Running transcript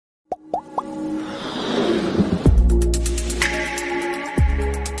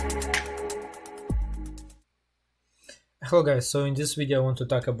Hello guys, so in this video I want to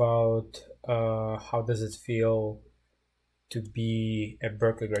talk about how does it feel to be a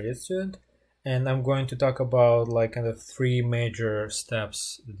Berkeley graduate student, and I'm going to talk about like kind of three major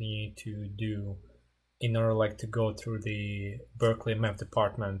steps that you need to do in order to go through the Berkeley Math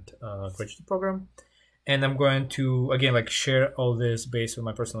Department graduate program. And I'm going to again share all this based on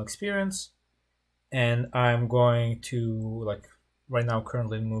my personal experience, and I'm going to right now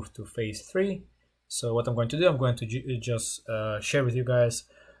currently move to phase 3. So what I'm going to do, I'm going to just share with you guys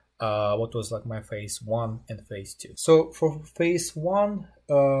what was my phase 1 and phase 2. So for phase 1,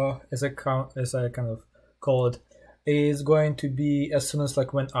 as I kind of call it, is going to be as soon as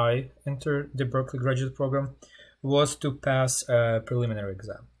when I enter the Berkeley graduate program, was to pass a preliminary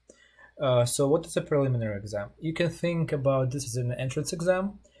exam. So what is a preliminary exam? You can think about this as an entrance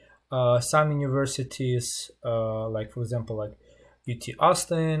exam. Some universities, for example, UT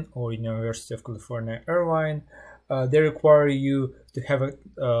Austin or University of California, Irvine, they require you to have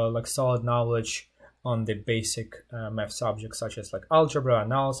a solid knowledge on the basic math subjects such as algebra,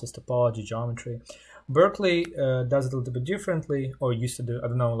 analysis, topology, geometry. Berkeley does it a little bit differently, or used to do. I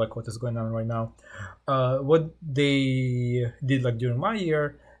don't know what is going on right now. What they did during my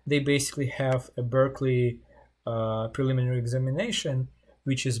year, they basically have a Berkeley preliminary examination,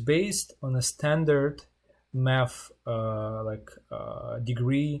 which is based on a standard math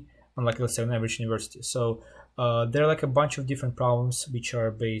degree on let's say an average university. So there are a bunch of different problems which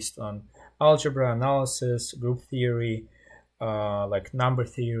are based on algebra, analysis, group theory, number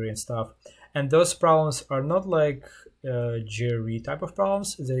theory and stuff. And those problems are not GRE type of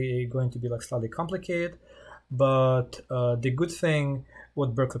problems. They're going to be slightly complicated. But the good thing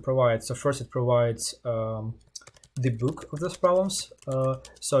what Berkeley provides, so first it provides the book of those problems.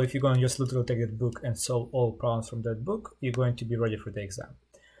 So if you're going to just literally take that book and solve all problems from that book, you're going to be ready for the exam.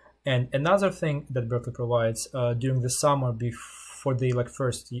 And another thing that Berkeley provides during the summer before the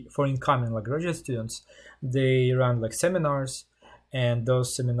for incoming graduate students, they run seminars, and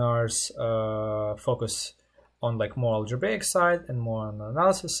those seminars focus on more algebraic side and more on the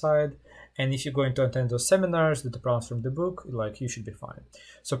analysis side. And if you're going to attend those seminars, do the problems from the book, you should be fine.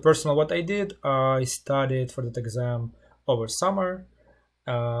 So personally, what I did, I studied for that exam over summer.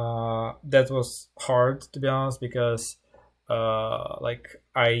 That was hard, to be honest, because so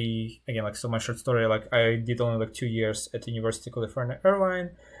my short story, I did only 2 years at the University of California,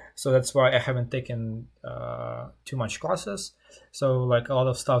 Irvine. So that's why I haven't taken too much classes. So a lot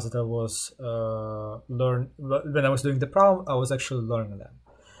of stuff that I was when I was doing the problem, I was actually learning them.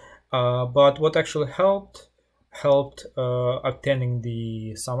 But what actually helped attending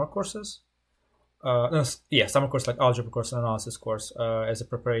the summer courses. Summer course algebra course and analysis course as a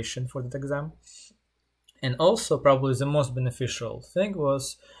preparation for that exam. And also probably the most beneficial thing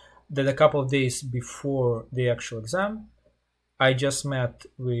was that a couple of days before the actual exam, I just met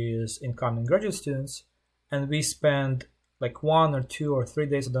with incoming graduate students, and we spent 1 or 2 or 3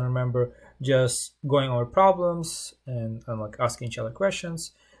 days, I don't remember, just going over problems and asking each other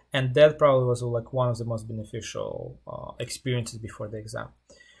questions. And that probably was one of the most beneficial experiences before the exam.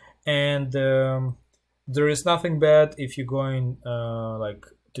 And there is nothing bad if you're going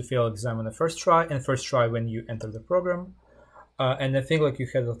to fail exam on the first try, and first try when you enter the program. And I think you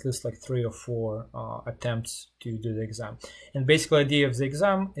had at least 3 or 4 attempts to do the exam. And basically the idea of the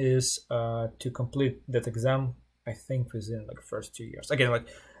exam is to complete that exam, I think, within first 2 years. Again,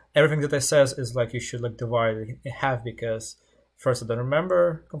 everything that I says is you should divide it in half, because first I don't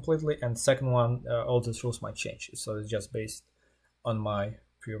remember completely, and second one, all these rules might change. So it's just based on my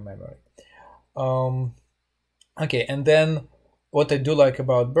pure memory. Okay, and then what I do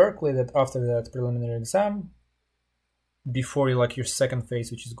about Berkeley, that after that preliminary exam, before you your second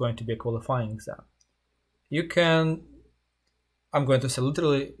phase, which is going to be a qualifying exam, you can, I'm going to say,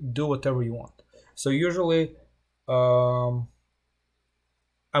 literally do whatever you want. So usually I'm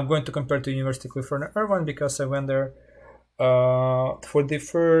going to compare to University of California, Irvine, because I went there. For the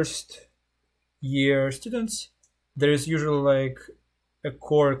first year students, there is usually a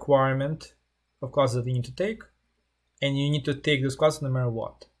core requirement of classes that you need to take, and you need to take this class no matter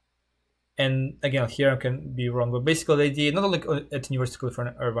what. And again, here I can be wrong, but basically the idea, not only at University of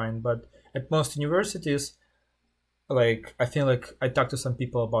California, Irvine, but at most universities, I feel I talked to some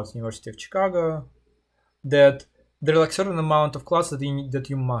people about the University of Chicago, that there are certain amount of classes that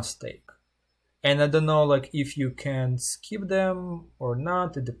you must take. And I don't know if you can skip them or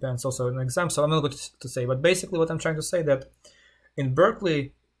not. It depends also on the exam, so I'm not going to say. But basically what I'm trying to say, that in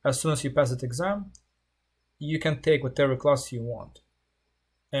Berkeley, as soon as you pass that exam, you can take whatever class you want.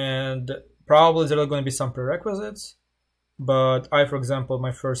 And probably there are going to be some prerequisites. But I, for example,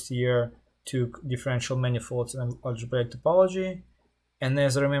 my first year, took differential manifolds and algebraic topology. And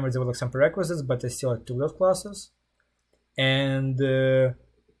as I remember, there were like some prerequisites, but I still took those classes. And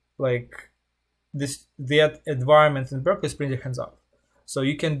like that environment in Berkeley is pretty hands-off. So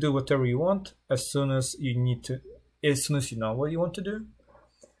you can do whatever you want as soon as you know what you want to do.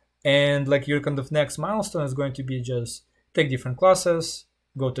 And like your kind of next milestone is going to be just take different classes,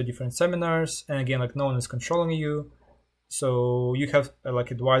 go to different seminars, and again, like no one is controlling you. So you have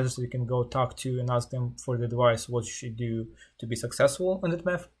like advisors that you can go talk to and ask them for the advice what you should do to be successful in that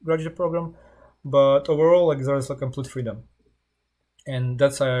math graduate program. But overall, like there is like complete freedom. And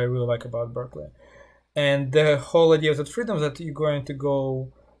that's what I really like about Berkeley. And the whole idea of that freedom is that you're going to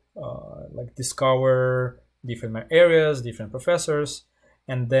go like discover different areas, different professors,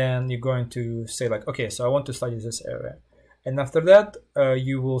 and then you're going to say like, okay, so I want to study this area. And after that,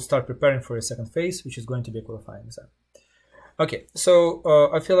 you will start preparing for a second phase, which is going to be a qualifying exam. Okay, so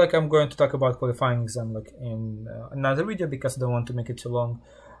I feel like I'm going to talk about qualifying exam like in another video because I don't want to make it too long.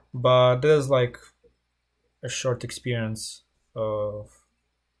 But there's like a short experience of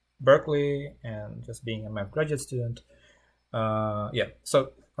Berkeley and just being a math graduate student. Yeah,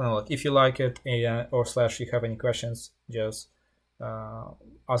 so I don't know, if you like it or / you have any questions, just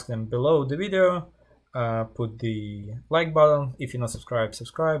ask them below the video. Put the like button. If you're not subscribed,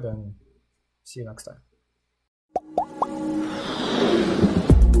 subscribe, and see you next time.